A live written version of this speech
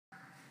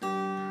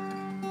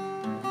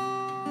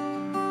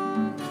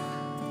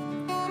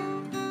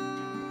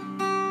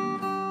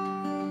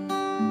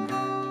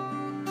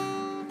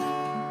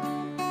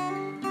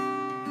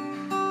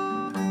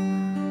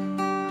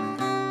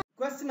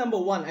question number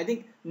one. I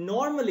think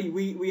normally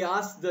we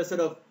ask the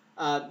sort of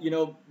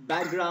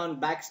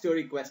background,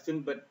 backstory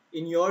question, but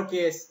in your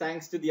case,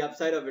 thanks to the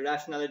upside of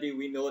irrationality,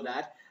 we know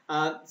that.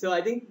 So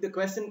I think the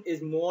question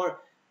is more,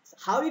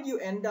 how did you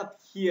end up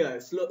here?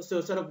 So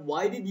sort of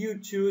why did you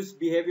choose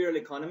behavioral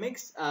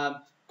economics,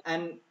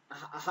 and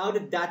how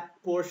did that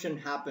portion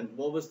happen?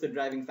 What was the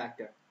driving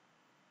factor?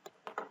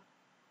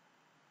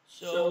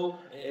 So,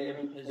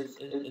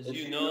 as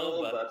you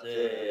know, but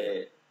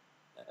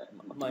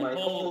my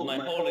whole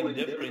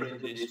endeavor into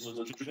this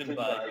was driven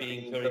by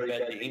being very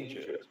badly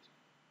injured.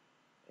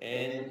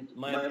 And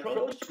my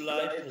approach to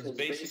life has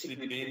basically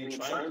been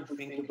trying to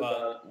think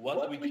about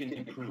what we can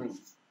improve.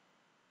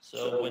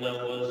 So when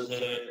I was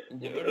in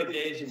the early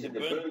days in the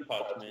burn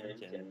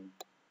department and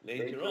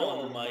later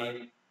on,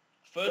 my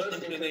first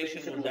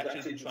inclination was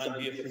actually to try and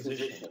be a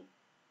physician.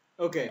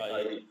 Okay.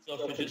 I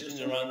saw physicians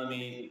around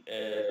me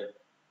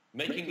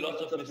making lots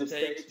of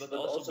mistakes, but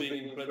also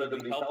being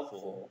incredibly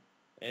helpful.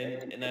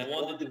 And I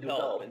wanted to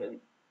help.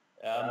 And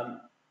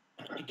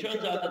it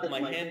turns out that my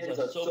hands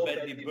are so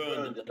badly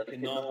burned that I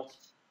cannot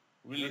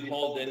really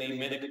hold any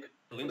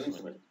medical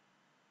instrument.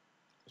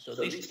 So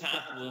this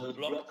path was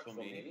blocked for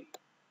me.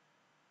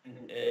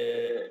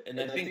 And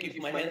I think if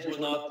my hands were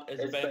not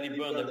as badly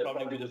burned, I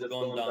probably would have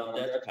gone down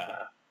that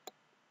path.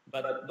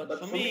 But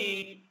for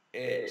me,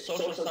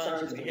 social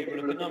science and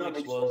behavioral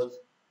economics was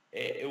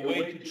a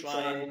way to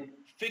try and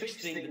fix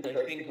things that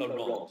I think are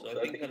wrong. So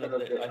I think I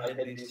had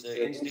this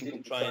instinct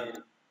to try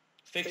and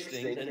fix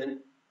things, and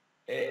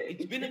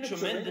it's been a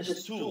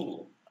tremendous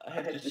tool. I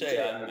have to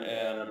say,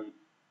 I'm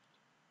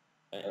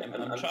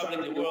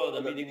traveling the world.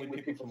 I'm meeting with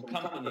people from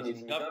companies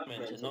and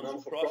governments and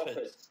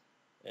non-for-profits.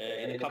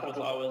 In a couple of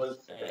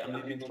hours, I'm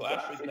leaving for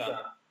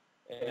Africa.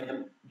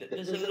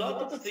 There's a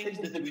lot of things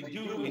that we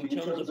do in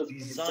terms of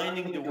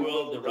designing the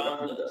world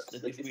around us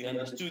that if we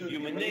understood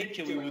human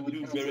nature, we would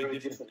do very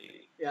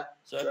differently. Yeah.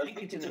 So I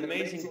think it's an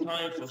amazing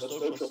time for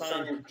social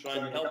science to try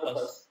and help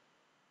us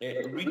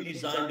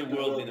redesign the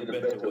world in a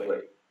better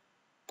way.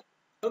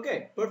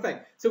 Okay,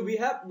 perfect. So we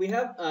have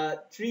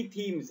three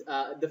themes.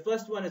 The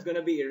first one is going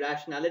to be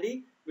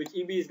irrationality, which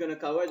EB is going to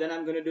cover. Then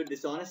I'm going to do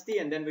dishonesty,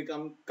 and then we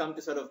come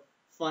to sort of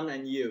fun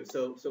and you.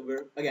 So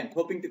we're again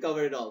hoping to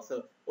cover it all.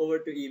 So over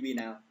to EB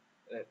now.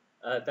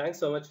 Thanks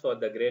so much for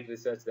the great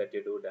research that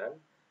you do, Dan.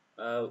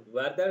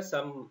 Were there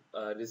some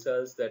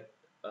results that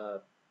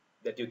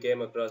you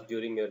came across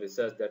during your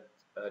research that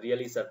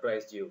really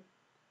surprised you?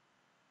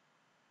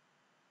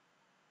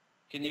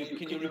 Can you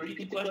repeat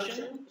the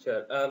question?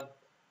 Sure.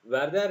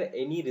 Were there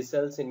any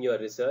results in your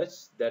research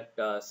that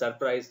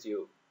surprised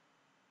you?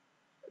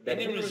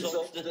 Any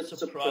results that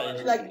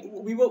surprised like me?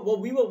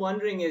 what we were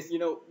wondering is,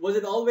 was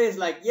it always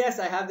like, yes,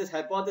 I have this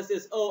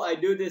hypothesis, oh, I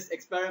do this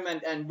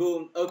experiment and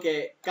boom,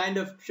 okay, kind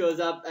of shows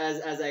up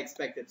as I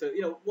expected. So,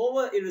 what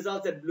were the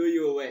results that blew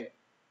you away?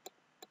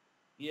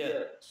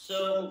 Yeah,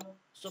 so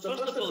first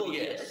of all,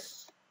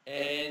 yes.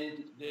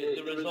 And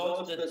the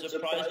results that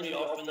surprise me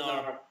often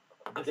are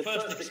the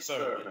first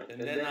experiment.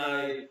 And then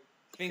I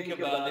think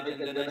about it,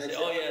 and then I say,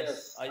 oh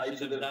yes, I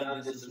should have done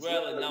this as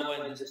well, and now I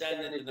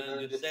understand it, and then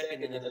I do a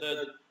second and a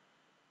third.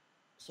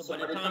 So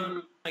by the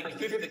time I make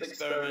the fifth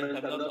experiment,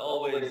 I'm not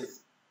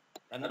always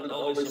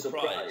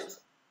surprised.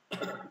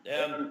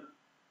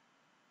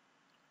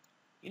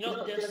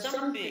 There's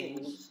some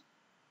things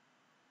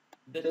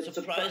that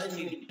surprise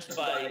me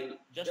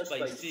just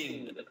by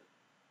seeing them.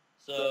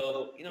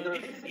 So,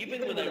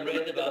 even when I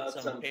read about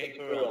some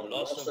paper on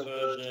loss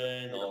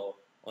aversion or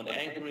on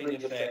anchoring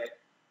effect,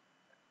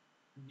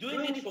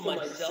 doing it for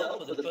myself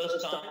for the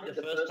first time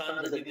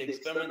I did the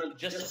experiment,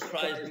 just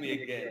surprised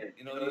me again.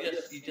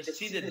 You just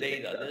see the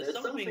data. There's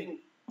something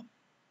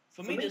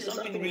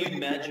really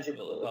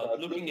magical about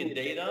looking at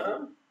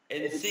data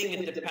and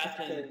seeing the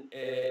pattern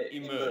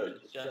emerge.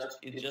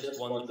 It's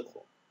just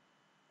wonderful.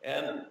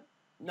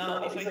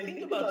 Now, if I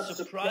think about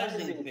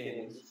surprising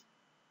things,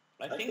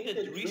 I think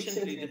that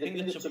recently the thing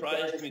that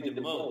surprised me the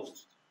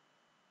most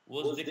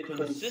was the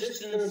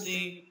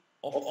consistency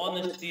of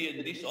honesty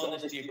and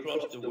dishonesty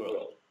across the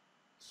world.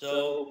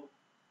 So,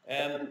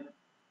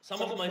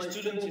 some of my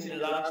students in the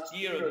last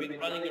year have been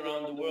running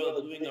around the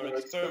world doing our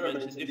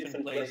experiments in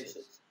different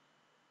places.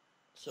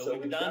 So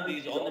we've done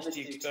these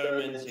honesty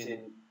experiments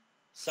in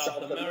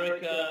South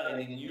America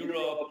and in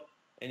Europe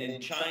and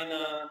in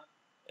China.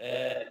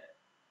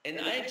 And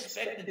I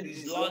expected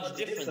these large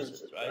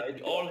differences, right?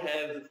 We all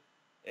have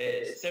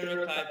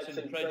stereotypes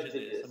and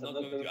prejudice. I'm not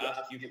going to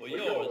ask you for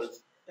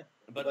yours.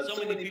 But so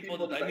many people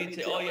that I meet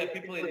say, oh yeah,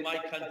 people in my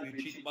country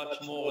cheat much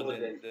more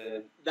than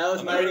that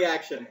was my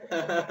reaction.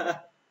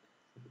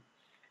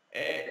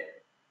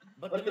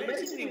 But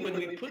amazingly, when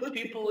we put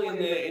people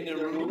in a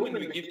room and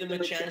we give them a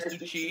chance to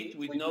cheat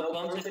with no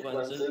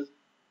consequences,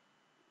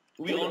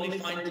 we only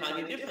find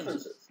tiny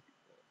differences.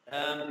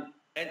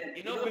 And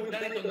we've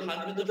done it on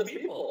hundreds of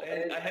people.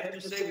 And I have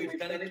to say we've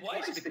done it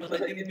twice because I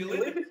didn't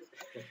believe it.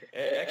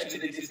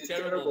 Actually, this is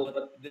terrible,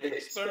 but the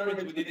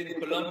experiment we did in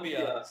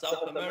Colombia,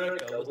 South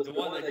America, was the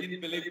one I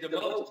didn't believe the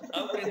most.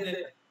 How can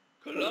the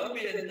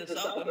Colombians and the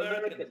South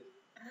Americans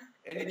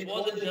And it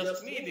wasn't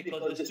just me,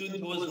 because the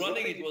student who was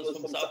running it was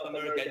from South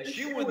America, and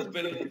she wouldn't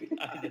believe it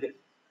either.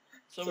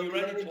 So we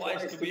ran it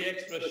twice to be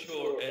extra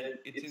sure, and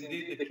it's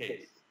indeed the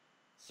case.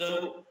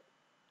 So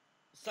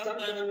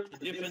sometimes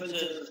the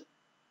differences,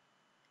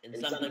 and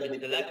sometimes it's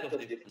the lack of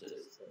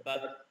differences.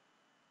 But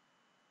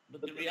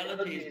the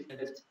reality is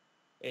that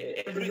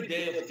every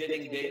day of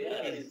getting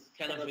data is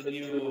kind of a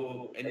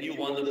new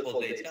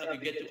wonderful day. It's kind of,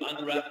 you get to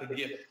unwrap a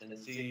gift and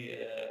see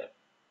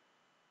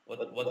what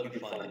you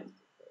find.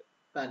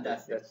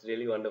 Fantastic. That's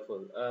really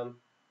wonderful.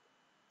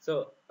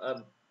 So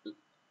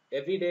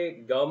every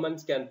day,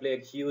 governments can play a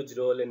huge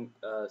role in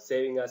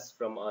saving us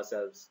from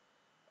ourselves.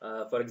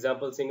 For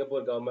example,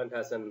 Singapore government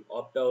has an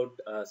opt-out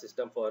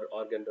system for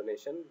organ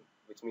donation,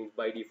 which means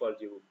by default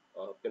you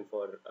opt in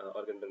for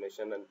organ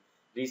donation. And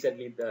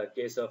recently, the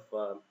case of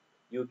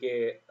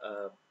UK,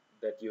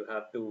 that you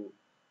have to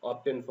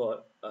opt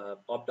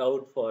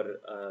out for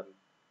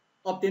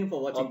Opt in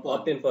for watching porn.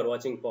 opt in for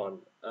watching porn.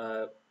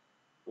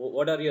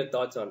 What are your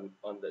thoughts on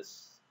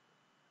this?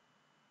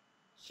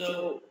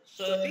 So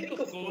I think,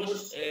 of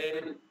course,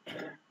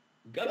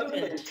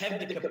 governments have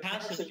the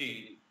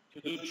capacity to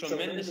do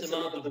tremendous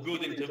amount of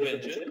good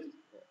interventions,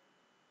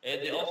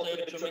 and they also have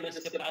a tremendous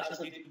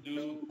capacity to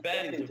do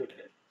bad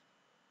interventions.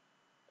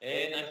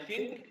 And I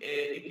think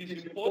it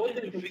is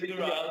important to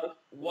figure out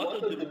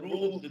what are the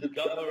rules that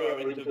govern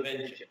our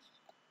interventions.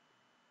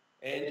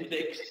 And to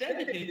the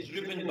extent that it's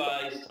driven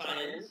by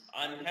science,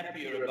 I'm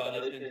happier about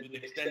it, and to the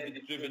extent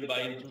it's driven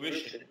by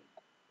intuition.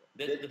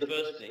 That's the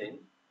first thing.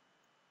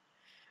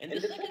 And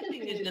the second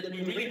thing is that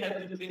we really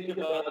have to think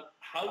about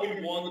how we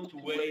want to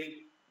weigh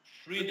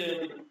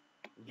freedom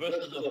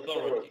versus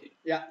authority.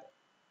 Yeah.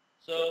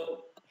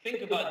 So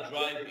think about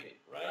driving,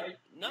 right?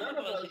 None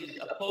of us is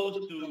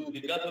opposed to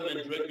the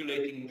government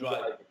regulating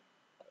driving.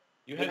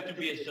 You have to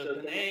be a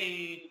certain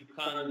age, you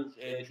can't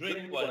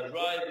drink while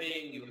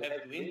driving, you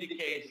have to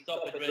indicate,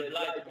 stop at red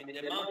light. I mean,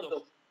 the amount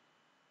of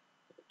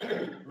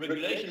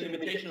regulation,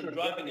 limitation on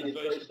driving is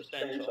very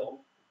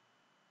substantial.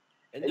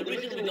 And the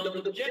reason we don't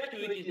object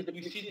to it is that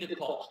we see the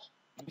cost.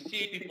 We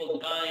see people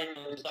dying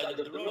on the side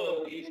of the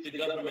road if the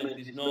government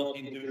is not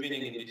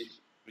intervening in this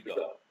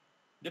regard.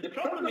 The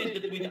problem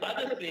is that with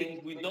other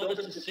things, we don't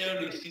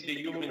necessarily see the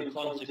human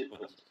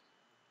consequences.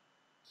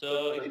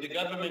 So if the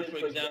government, for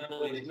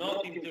example, is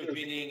not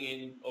intervening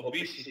in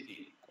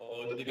obesity,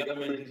 or if the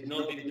government is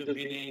not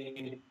intervening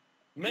in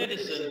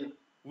medicine,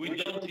 we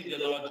don't see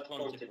the large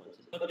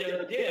consequences. But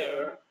they're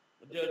there,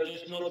 but they're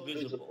just not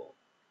visible.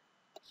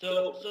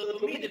 So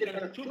for me, there are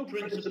kind of two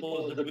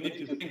principles that we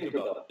need to think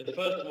about. The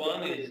first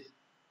one is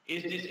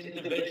this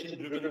intervention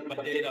driven by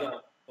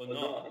data or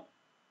not?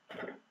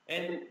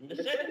 And the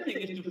second thing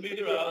is to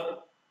figure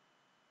out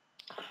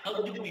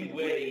how do we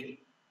weigh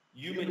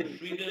human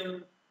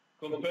freedom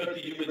compared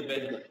to human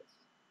benefits.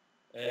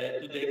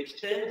 To the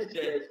extent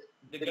that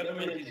the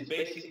government is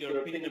basing their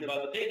opinion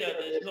about data,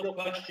 there's no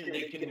question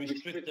they can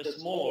restrict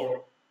us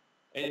more,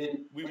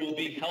 and we will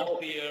be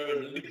healthier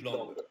and live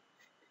longer.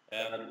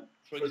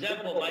 For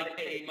example,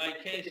 in my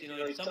case,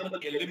 if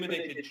somebody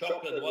eliminated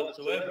chocolate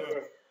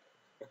whatsoever,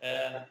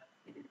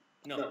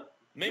 no,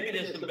 maybe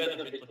there's some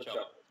benefit for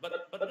chocolate. But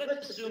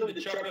let's assume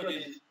the chocolate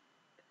is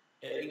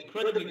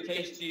incredibly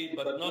tasty,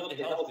 but not the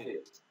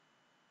healthiest.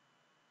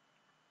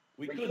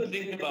 We could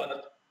think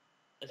about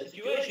a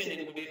situation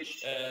in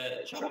which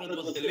chocolate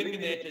was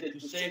eliminated to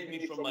save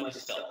me from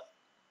myself.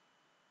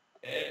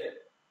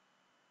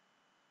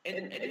 And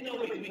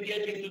we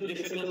get into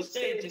difficult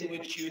states in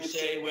which you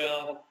say,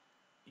 well,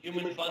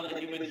 human fun and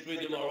human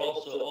freedom are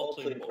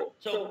also important.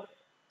 So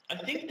I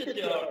think that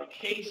there are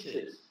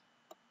cases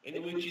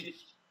in which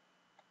it's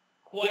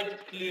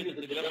quite clear that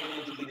the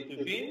government should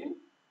intervene,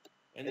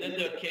 and then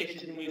there are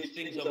cases in which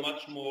things are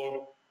much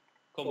more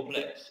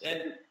complex.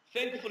 And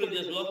thankfully,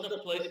 there's lots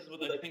of places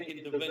where I think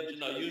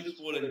intervention are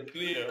useful and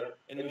clear,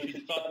 and we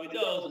should start with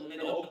those, and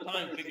then over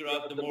time figure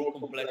out the more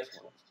complex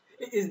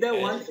ones. Is there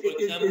one? So for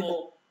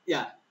example,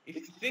 yeah. If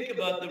you think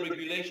about the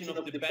regulation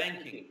of the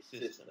banking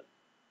system,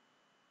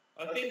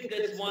 I think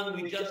that's one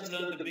we just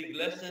learned a big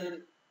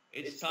lesson.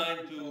 It's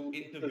time to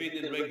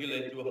intervene and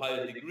regulate to a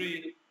higher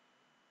degree.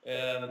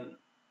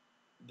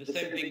 The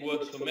same thing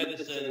works for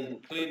medicine,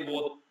 clean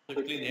water,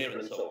 clean air,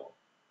 and so on.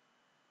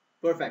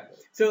 Perfect.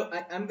 So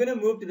I'm going to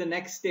move to the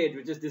next stage,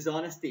 which is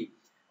dishonesty.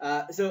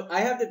 So I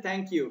have to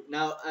thank you.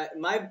 Now,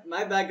 my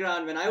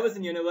background, when I was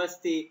in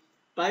university,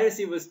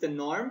 piracy was the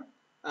norm.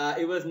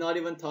 It was not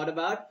even thought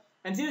about.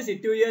 And seriously,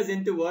 2 years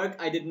into work,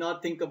 I did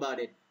not think about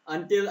it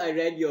until I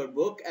read your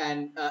book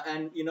and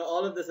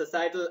all of the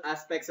societal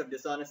aspects of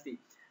dishonesty.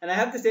 And I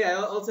have to say, I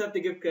also have to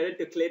give credit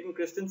to Clayton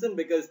Christensen,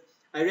 because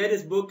I read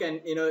his book,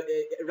 and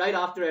right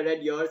after I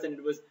read yours, and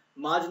it was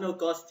marginal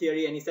cost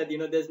theory, and he said,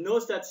 there's no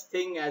such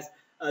thing as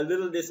a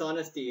little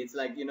dishonesty. It's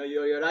like,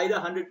 you're either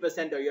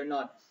 100% or you're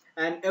not.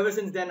 And ever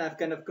since then, I've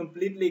kind of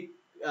completely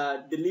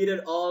deleted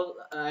all,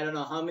 I don't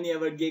know how many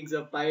ever gigs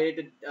of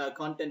pirated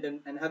content,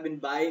 and have been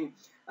buying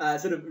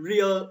sort of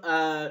real,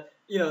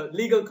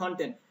 legal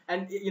content.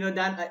 And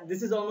Dan,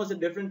 this is almost a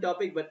different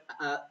topic, but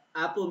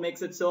Apple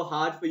makes it so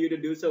hard for you to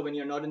do so when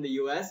you're not in the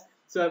US.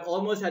 So I've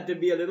almost had to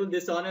be a little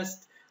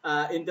dishonest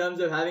in terms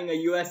of having a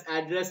US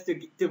address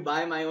to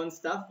buy my own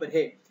stuff. But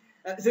hey,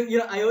 so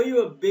I owe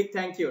you a big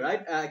thank you,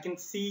 right? I can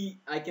see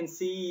I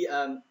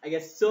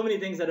guess so many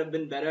things that have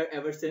been better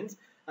ever since.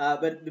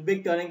 But the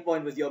big turning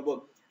point was your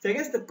book. So I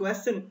guess the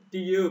question to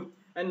you,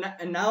 and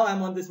now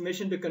I'm on this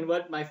mission to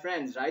convert my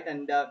friends, right?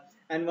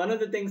 And one of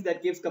the things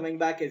that keeps coming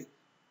back is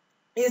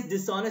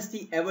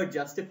dishonesty ever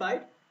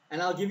justified?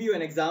 And I'll give you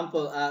an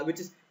example, which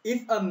is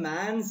if a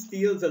man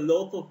steals a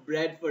loaf of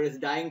bread for his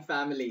dying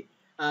family,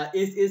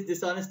 is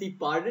dishonesty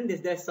pardoned?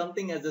 Is there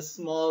something as a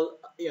small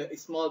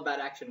bad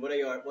action? What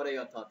are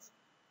your thoughts?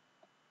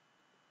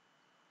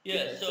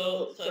 Yeah,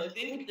 so I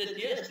think that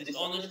yes,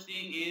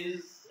 dishonesty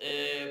is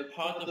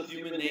part of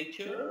human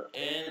nature,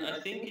 and I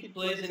think it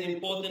plays an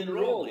important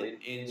role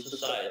in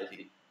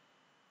society.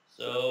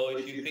 So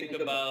if you think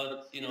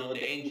about,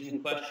 the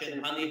ancient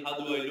question, honey, how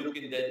do I look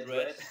in that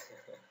dress?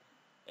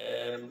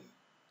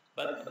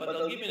 But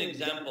I'll give you an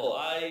example.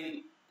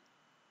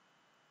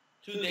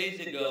 2 days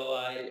ago,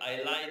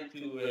 I lied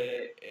to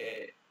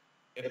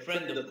a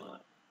friend of mine.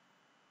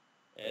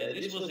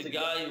 This was a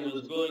guy who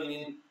was going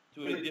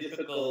into a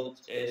difficult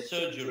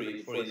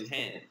surgery for his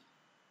hand.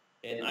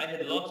 And I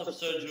had lots of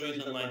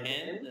surgeries on my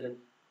hand, and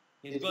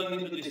he's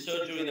going into this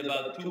surgery in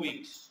about 2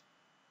 weeks.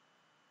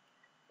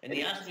 And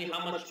he asked me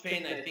how much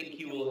pain I think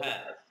he will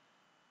have.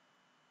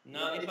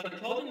 Now, if I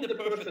told him the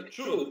perfect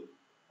truth,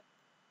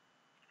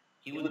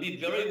 he would be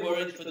very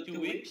worried for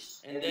 2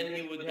 weeks, and then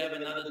he would have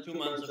another 2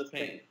 months of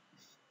pain.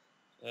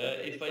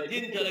 If I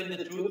didn't tell him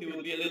the truth, he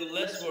would be a little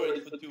less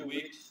worried for 2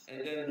 weeks,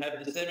 and then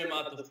have the same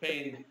amount of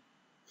pain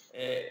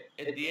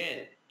at the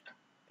end.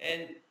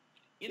 And,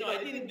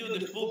 I didn't do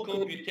the full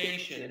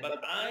computation,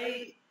 but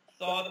I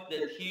thought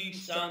that he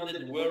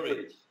sounded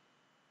worried.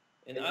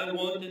 And I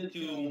wanted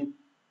him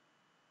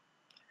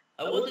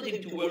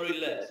to worry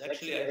less.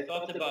 Actually, I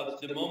thought about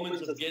the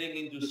moments of getting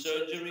into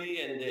surgery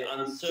and the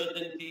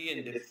uncertainty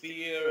and the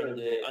fear and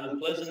the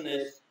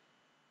unpleasantness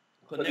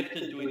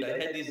connected to it. I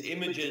had these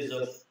images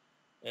of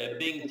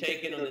being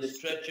taken on a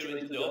stretcher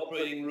into the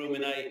operating room,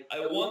 and I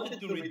wanted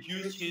to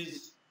reduce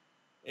his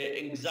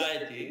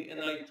anxiety, and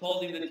I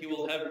told him that he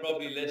will have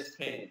probably less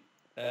pain.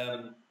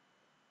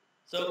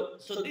 So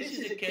this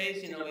is a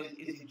case,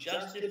 is it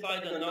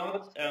justified or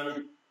not?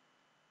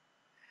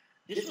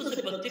 This was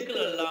a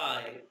particular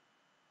lie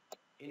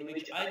in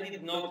which I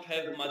did not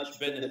have much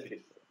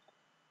benefit.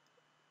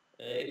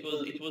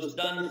 It was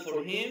done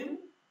for him,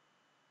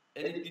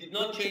 and it did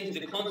not change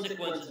the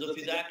consequences of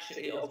his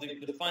action, of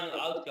the final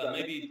outcome.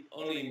 Maybe it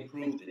only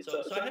improved it.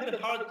 So I have a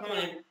hard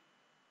time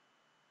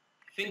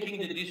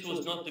thinking that this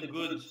was not a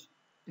good,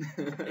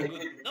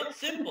 not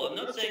simple. I'm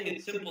not saying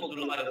it's simple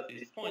to lie at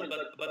this point,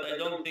 but I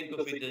don't think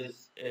of it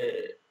as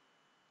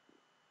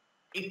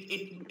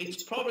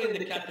it's probably in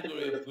the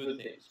category of good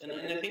things. And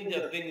I think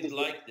there are things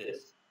like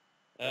this.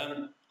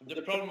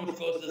 The problem, of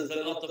course, is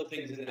a lot of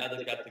things in the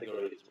other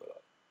category as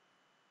well.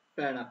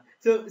 Fair enough.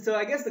 So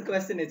I guess the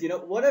question is,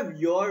 what have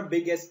your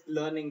biggest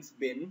learnings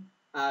been,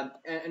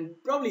 and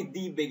probably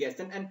the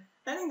biggest? And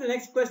I think the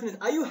next question is,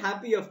 are you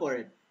happier for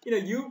it?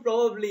 You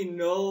probably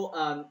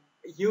know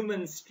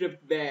humans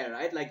stripped bare,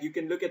 right? Like you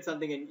can look at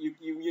something and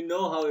you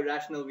know how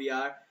irrational we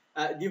are.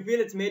 Do you feel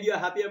it's made you a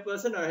happier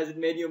person, or has it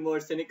made you more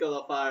cynical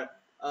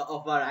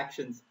of our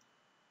actions?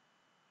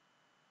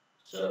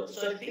 So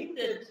I think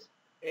that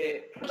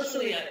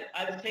personally,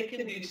 I've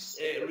taken this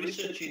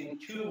research in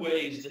two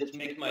ways that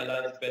make my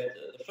life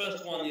better. The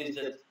first one is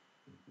that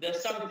there are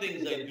some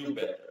things I do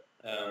better.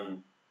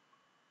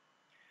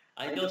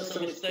 I know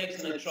some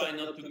mistakes and I try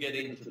not to get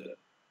into them.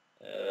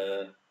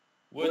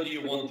 Where do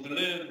you want to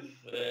live?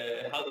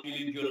 How do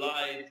you live your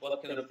life?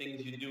 What kind of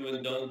things you do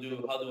and don't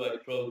do? How do I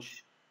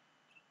approach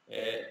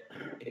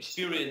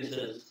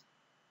experiences?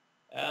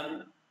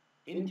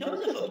 In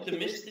terms of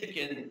optimistic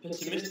and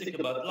pessimistic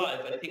about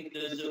life, I think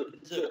there's a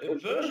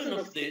version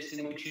of this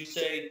in which you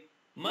say,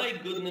 my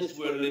goodness,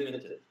 we're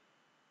limited.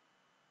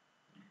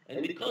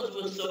 And because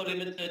we're so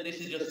limited,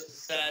 this is just a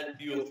sad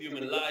view of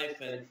human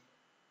life, and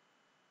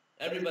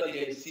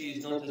everybody I see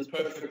is not as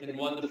perfect and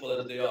wonderful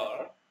as they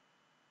are.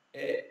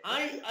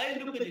 I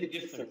look at it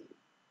differently.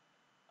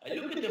 I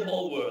look at the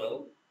whole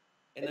world,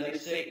 and I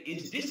say,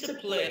 is this a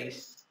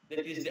place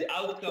that is the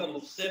outcome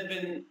of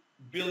 7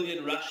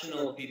 billion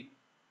rational people?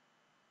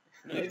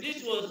 Now,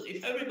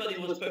 if everybody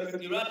was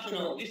perfectly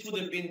rational, this would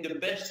have been the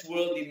best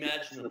world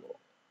imaginable.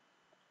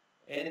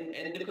 And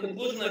the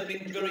conclusion, I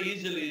think, very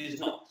easily is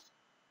not.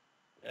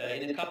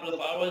 In a couple of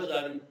hours,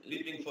 I'm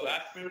leaving for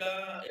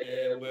Africa,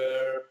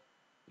 where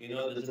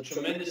there's a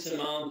tremendous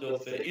amount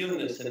of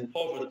illness and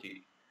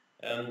poverty,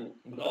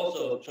 but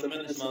also a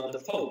tremendous amount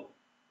of hope.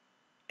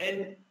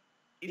 And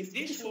if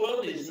this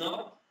world is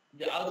not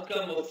the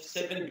outcome of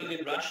 7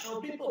 billion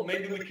rational people,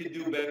 maybe we could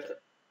do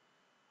better.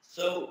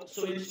 So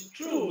it's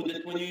true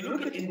that when you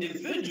look at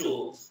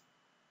individuals,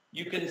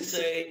 you can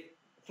say,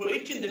 for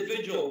each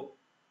individual,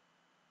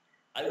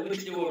 I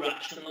wish they were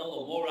rational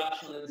or more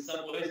rational in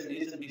some ways, and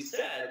isn't be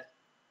sad.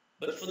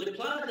 But for the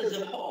planet as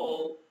a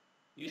whole,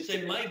 you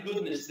say, my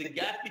goodness, the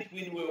gap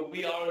between where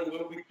we are and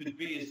where we could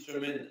be is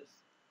tremendous.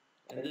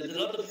 And there's a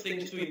lot of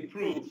things to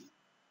improve.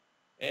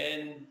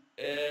 And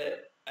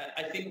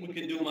I think we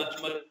can do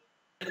much, much.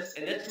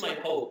 And that's my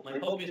hope. My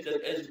hope is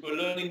that as we're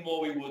learning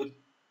more, we would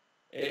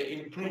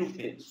improve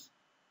things.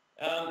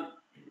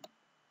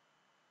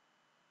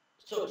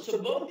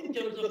 So both in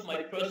terms of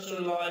my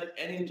personal life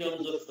and in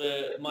terms of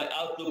my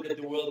outlook at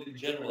the world in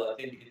general, I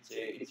think it's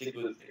a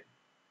good thing.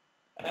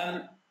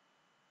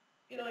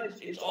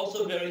 It's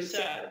also very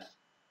sad.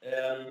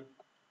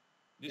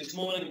 This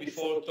morning,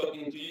 before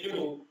talking to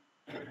you,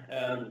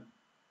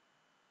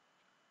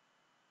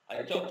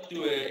 I talked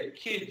to a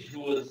kid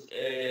who was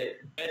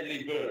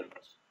badly burned.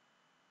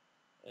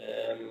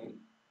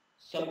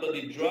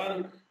 Somebody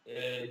drunk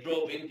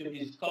drove into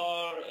his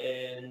car,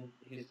 and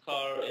his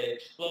car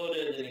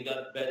exploded, and he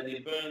got badly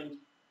burned.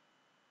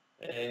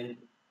 And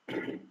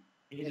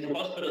he's in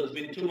hospital. It's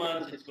been 2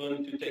 months. It's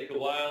going to take a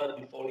while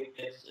before he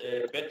gets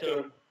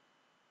better.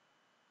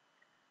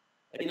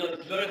 And,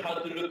 it's very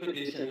hard to look at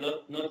this and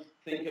not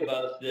think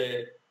about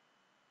the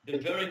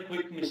very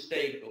quick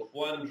mistake of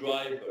one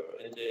driver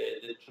and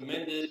the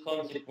tremendous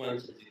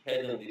consequences it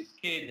had on this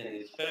kid and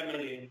his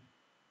family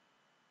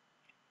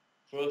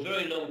for a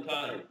very long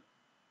time.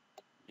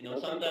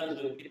 Sometimes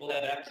when people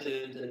have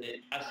accidents and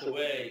they pass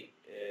away,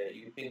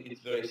 you think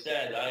it's very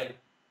sad. I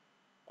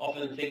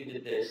often think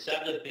that the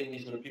sadder thing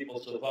is when people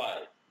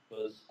survive,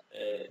 because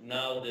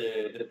now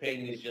the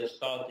pain is just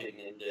starting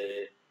and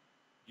the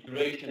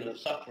duration of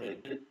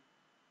suffering.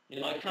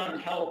 I can't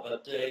help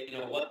but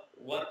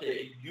what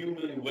a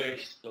human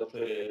waste of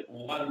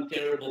one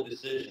terrible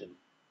decision,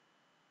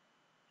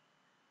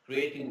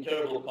 creating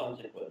terrible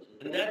consequences,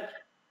 and that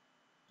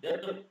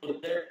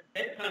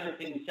kind of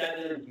thing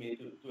saddens me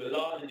to a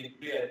large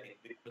degree, I think,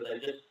 because I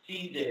just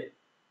see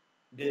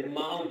the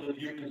amount of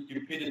human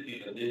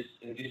stupidity in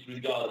this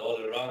regard all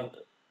around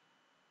us.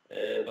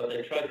 But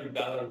I try to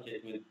balance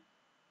it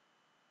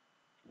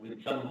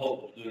with some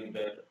hope of doing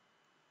better.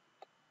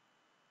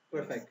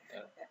 Perfect.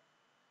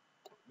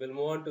 We'll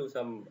move on to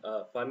some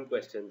fun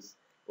questions.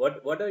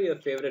 What are your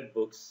favorite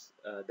books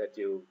that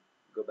you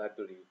go back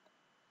to read?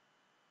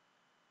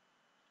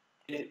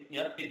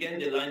 Yeah, again,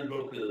 the line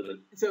broke a little bit.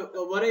 So,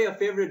 what are your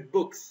favorite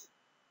books?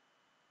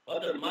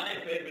 What are my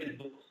favorite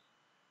books?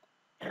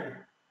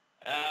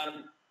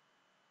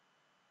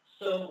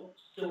 So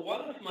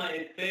one of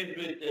my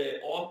favorite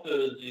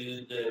authors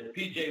is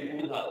P.J.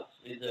 Woodhouse.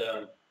 He's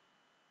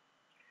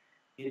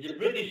a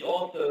British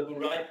author who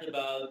writes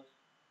about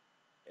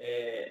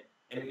a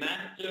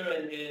master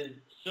and his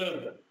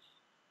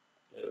servants,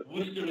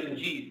 Wooster and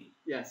Jeeves.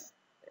 Yes.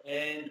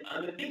 And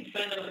I'm a big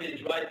fan of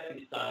his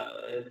writing style.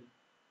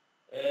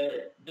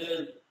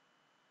 The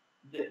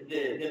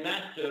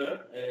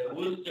master,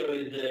 Wooster,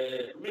 is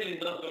a really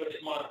not very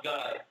smart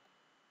guy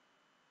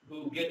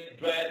who gets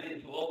dragged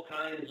into all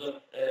kinds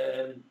of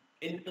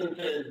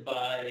instances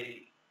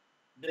by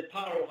the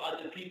power of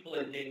other people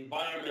and the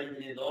environment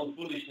and his own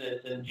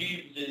foolishness. And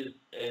Jeeves is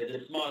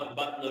the smart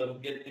butler who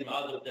gets him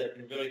out of that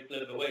in very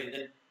clever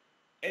ways.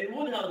 And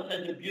Woodhouse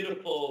has a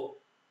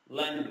beautiful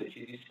language.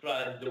 He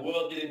describes the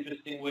world in an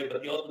interesting way,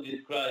 but he also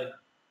describes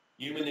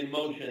human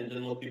emotions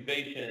and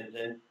motivations.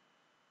 And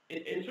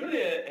it's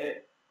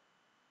really,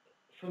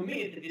 for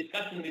me, it's a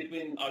discussion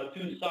between our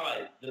two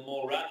sides, the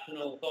more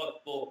rational,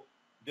 thoughtful,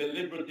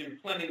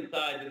 deliberative planning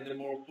side and the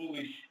more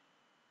foolish,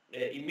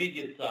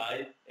 immediate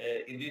side,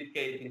 in this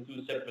case, in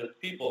two separate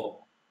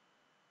people.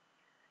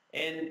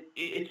 And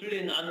it's really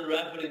an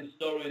unraveling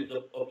stories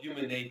of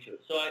human nature.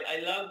 So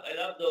I love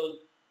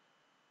those.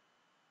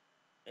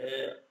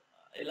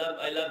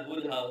 I love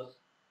Woodhouse.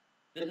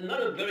 There's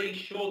another very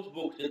short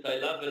book that I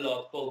love a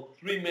lot called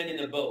Three Men in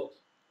a Boat,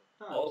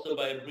 also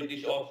by a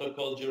British author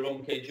called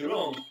Jerome K.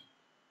 Jerome,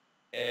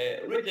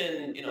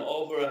 written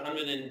over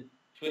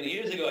 120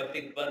 years ago, I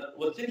think. But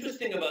what's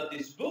interesting about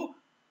this book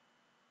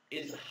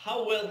is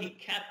how well he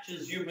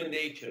captures human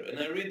nature. And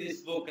I read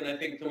this book and I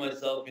think to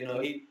myself,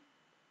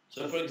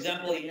 so for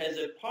example, he has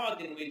a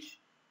part in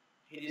which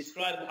he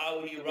describes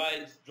how he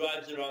drives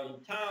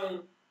around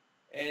town,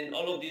 and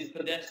all of these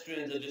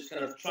pedestrians are just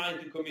kind of trying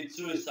to commit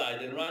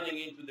suicide and running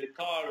into the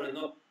car and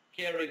not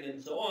caring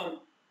and so on.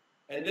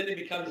 And then he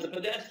becomes a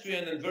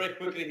pedestrian, and very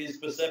quickly his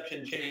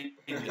perception changes.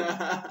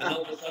 And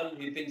all of a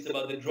sudden he thinks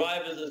about the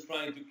drivers as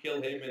trying to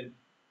kill him, and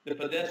the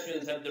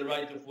pedestrians have the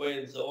right of way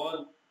and so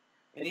on.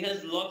 And he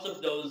has lots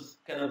of those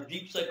kind of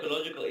deep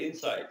psychological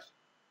insights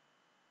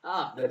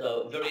that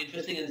are very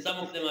interesting, and some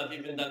of them I've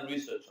even done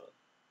research on.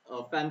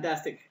 Oh,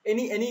 fantastic.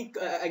 Any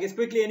I guess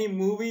quickly, any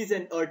movies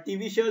or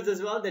TV shows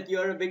as well that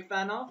you're a big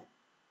fan of?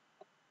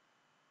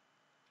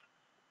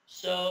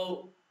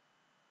 So,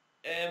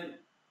 I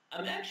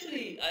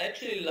actually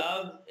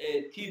love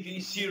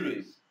TV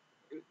series.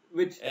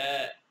 Which?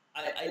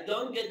 I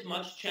don't get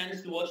much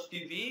chance to watch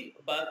TV,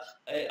 but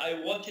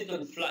I watch it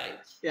on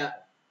flights. Yeah.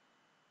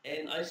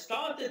 And I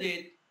started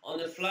it on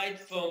a flight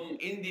from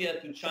India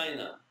to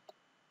China.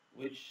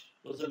 which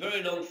was a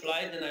very long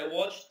flight, and I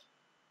watched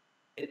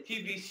a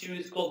TV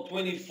series called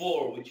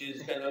 24, which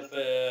is kind of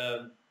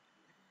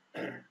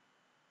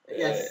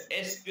Yes.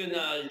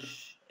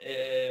 espionage,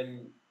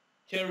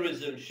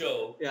 terrorism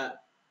show. Yeah.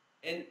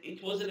 And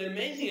it was an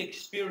amazing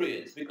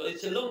experience because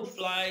it's a long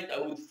flight. I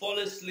would fall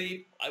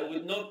asleep. I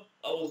was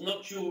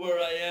not sure where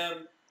I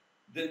am.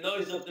 The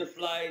noise of the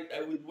flight.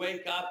 I would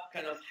wake up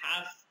kind of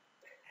half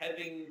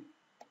having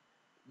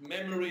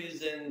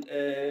memories and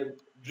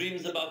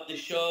dreams about the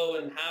show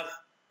and half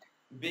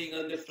being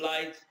on the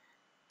flight.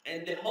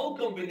 And the whole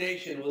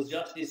combination was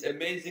just this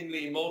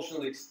amazingly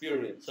emotional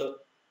experience. So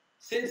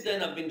since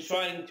then, I've been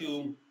trying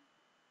to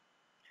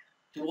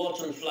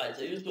watch on flights.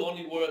 I used to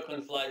only work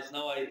on flights.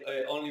 Now I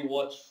only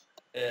watch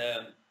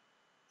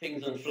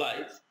things on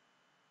flights.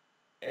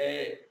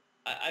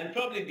 I'm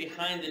probably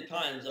behind the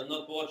times. I'm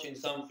not watching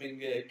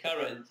something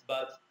current,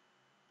 but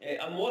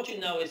I'm watching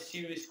now a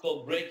series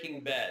called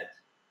Breaking Bad.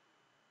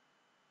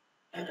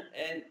 And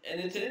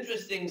it's an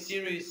interesting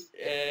series,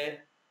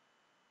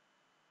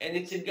 and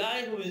it's a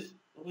guy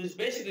who's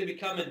basically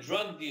become a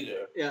drug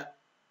dealer. Yeah.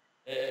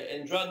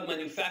 And drug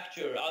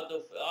manufacturer out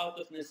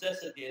of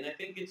necessity, and I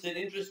think it's an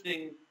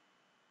interesting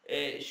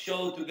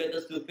show to get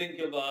us to think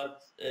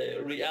about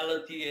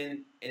reality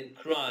and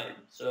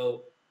crime.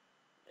 So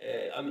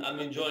I'm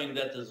enjoying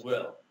that as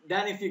well.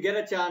 Dan, if you get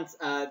a chance,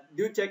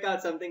 do check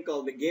out something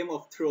called the Game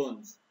of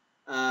Thrones.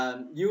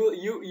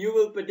 You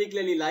will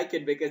particularly like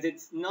it because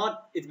it's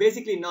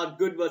basically not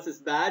good versus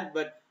bad,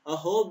 but a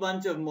whole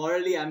bunch of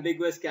morally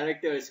ambiguous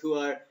characters who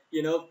are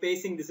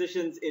facing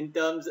decisions in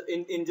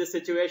just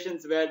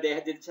situations where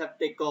they just have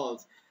to take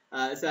calls.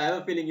 So I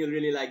have a feeling you'll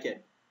really like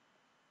it.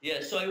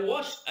 Yeah, so I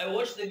watched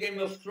the Game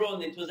of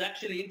Thrones. It was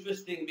actually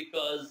interesting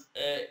because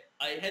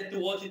I had to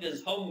watch it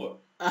as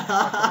homework.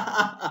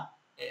 I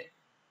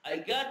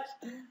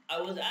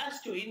was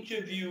asked to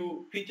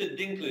interview Peter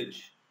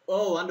Dinklage.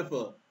 Oh,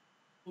 wonderful!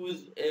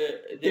 Who's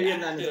the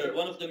actor,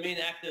 one of the main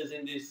actors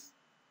in this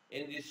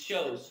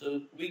show.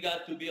 So we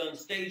got to be on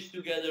stage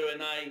together,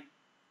 and I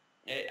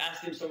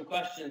asked him some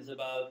questions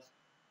about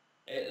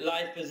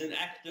life as an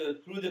actor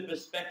through the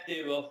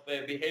perspective of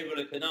behavioral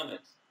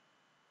economics.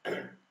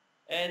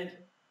 And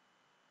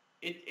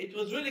it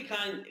was really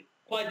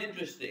quite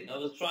interesting. I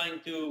was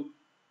trying to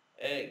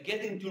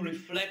get him to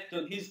reflect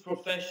on his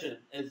profession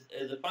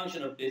as a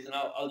function of this, and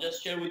I'll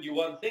just share with you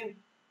one thing.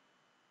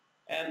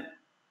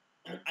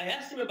 I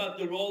asked him about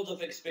the roles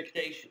of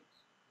expectations.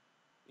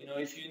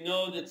 If you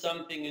know that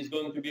something is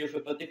going to be of a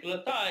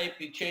particular type,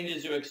 it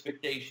changes your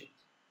expectations.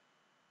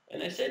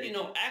 And I said,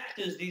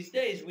 actors these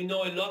days, we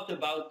know a lot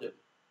about them.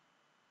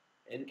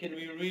 And can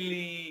we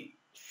really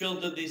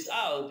filter this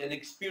out and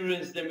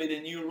experience them in a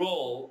new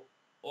role,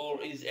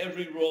 or is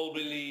every role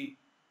really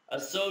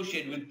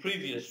associated with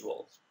previous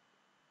roles?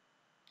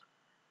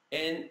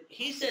 And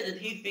he said that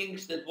he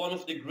thinks that one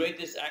of the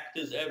greatest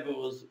actors ever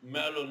was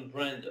Marlon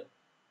Brando.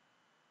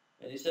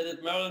 And he said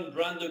that Marlon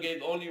Brando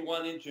gave only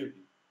one interview.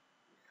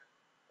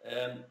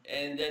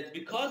 And that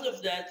because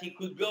of that, he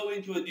could go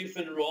into a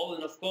different role.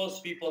 And of course,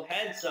 people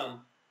had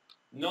some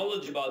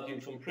knowledge about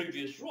him from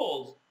previous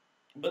roles,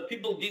 but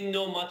people didn't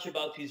know much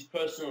about his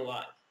personal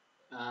life.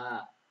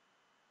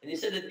 And he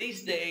said that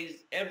these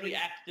days, every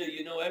actor,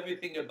 you know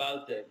everything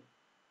about them.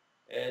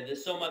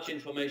 There's so much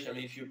information. I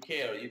mean, if you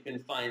care, you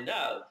can find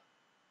out.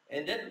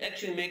 And that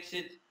actually makes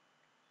it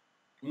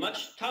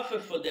much tougher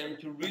for them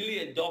to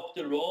really adopt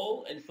a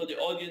role and for the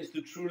audience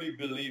to truly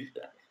believe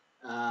that.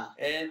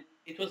 And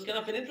it was kind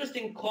of an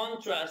interesting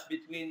contrast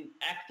between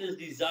actors'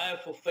 desire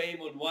for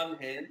fame on one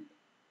hand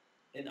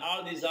and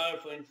our desire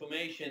for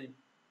information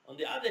on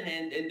the other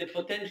hand, and the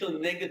potential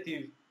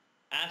negative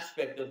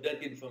aspect of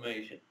that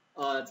information.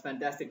 Oh, that's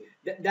fantastic.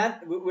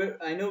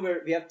 I know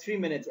we have 3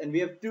 minutes and we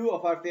have two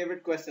of our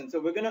favorite questions. So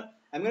I'm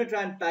gonna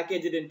try and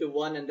package it into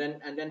one and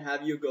then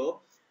have you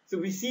go. So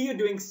we see you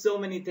doing so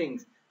many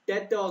things: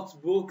 TED Talks,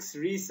 books,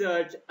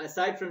 research.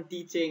 Aside from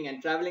teaching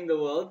and traveling the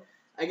world,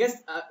 I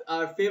guess one of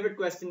our favorite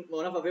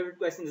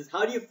questions is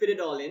how do you fit it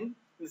all in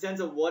the sense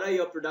of what are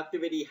your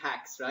productivity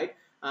hacks, right?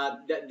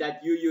 That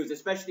you use,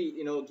 especially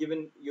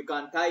given you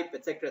can't type,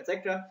 etc.,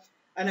 etc.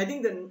 And I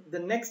think the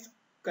next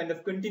kind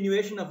of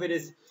continuation of it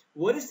is,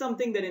 what is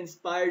something that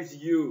inspires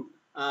you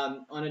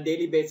on a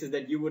daily basis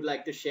that you would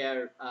like to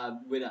share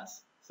with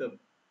us? So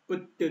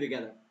put two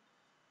together.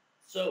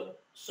 So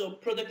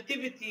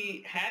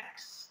productivity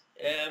hacks.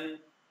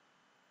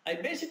 I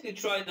basically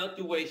try not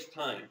to waste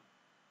time.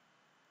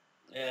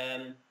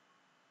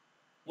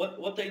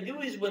 What I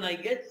do is when I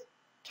get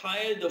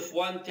tired of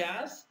one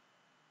task,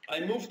 I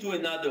move to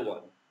another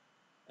one.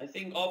 I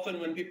think often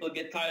when people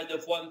get tired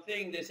of one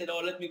thing, they said,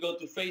 oh, let me go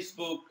to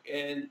Facebook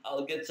and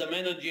I'll get some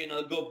energy and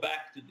I'll go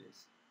back to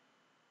this.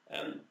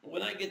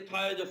 When I get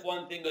tired of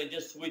one thing, I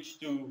just switch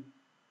to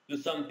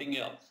something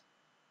else.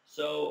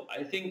 So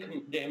I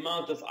think the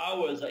amount of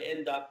hours I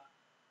end up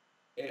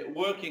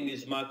working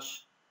is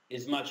much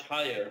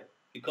higher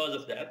because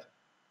of that.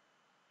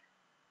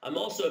 I'm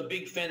also a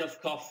big fan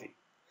of coffee.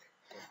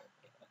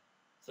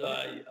 So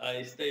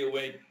I stay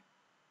awake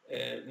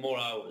more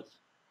hours.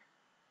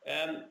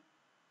 Um,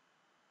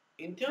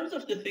 in terms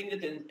of the thing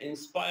that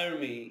inspire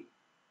me,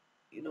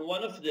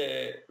 one of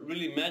the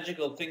really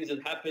magical things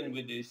that happened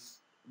with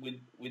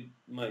with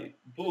my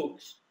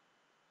books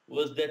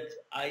was that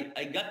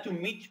I got to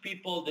meet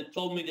people that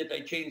told me that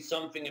I changed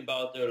something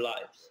about their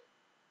lives.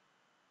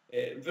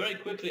 Very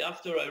quickly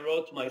after I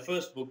wrote my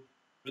first book,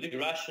 Really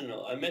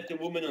Rational, I met a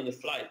woman on the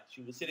flight.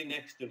 She was sitting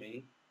next to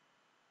me,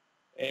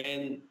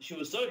 and she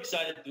was so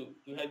excited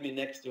to have me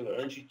next to her.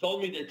 And she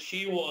told me that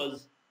she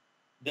was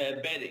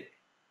diabetic,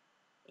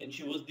 and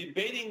she was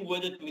debating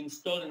whether to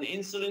install an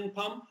insulin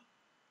pump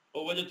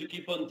or whether to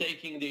keep on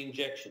taking the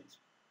injections.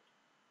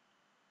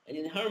 And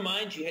in her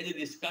mind, she had a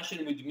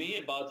discussion with me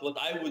about what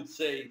I would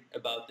say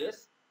about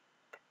this.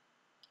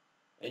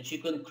 And she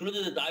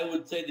concluded that I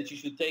would say that she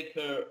should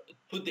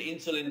put the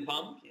insulin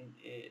pump,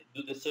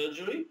 do the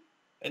surgery.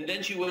 And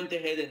then she went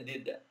ahead and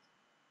did that.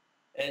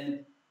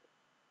 And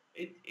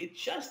it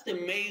just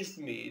amazed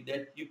me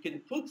that you can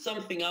put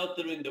something out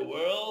there in the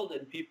world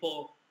and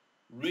people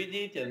read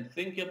it and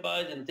think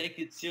about it and take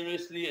it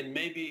seriously and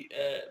maybe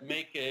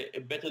make a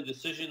better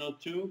decision or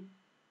two.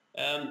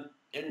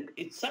 And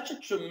it's such a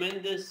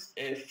tremendous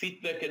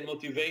feedback and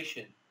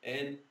motivation.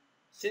 And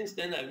since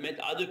then, I've met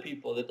other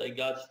people that I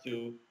got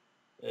to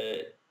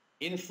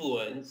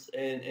influence,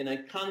 and I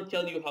can't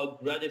tell you how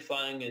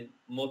gratifying and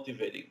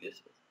motivating this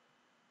is.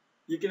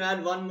 You can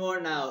add one more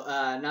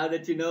now, now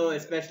that you know,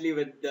 especially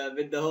with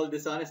the whole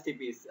dishonesty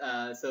piece.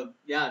 So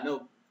yeah,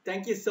 no,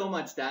 thank you so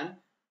much, Dan.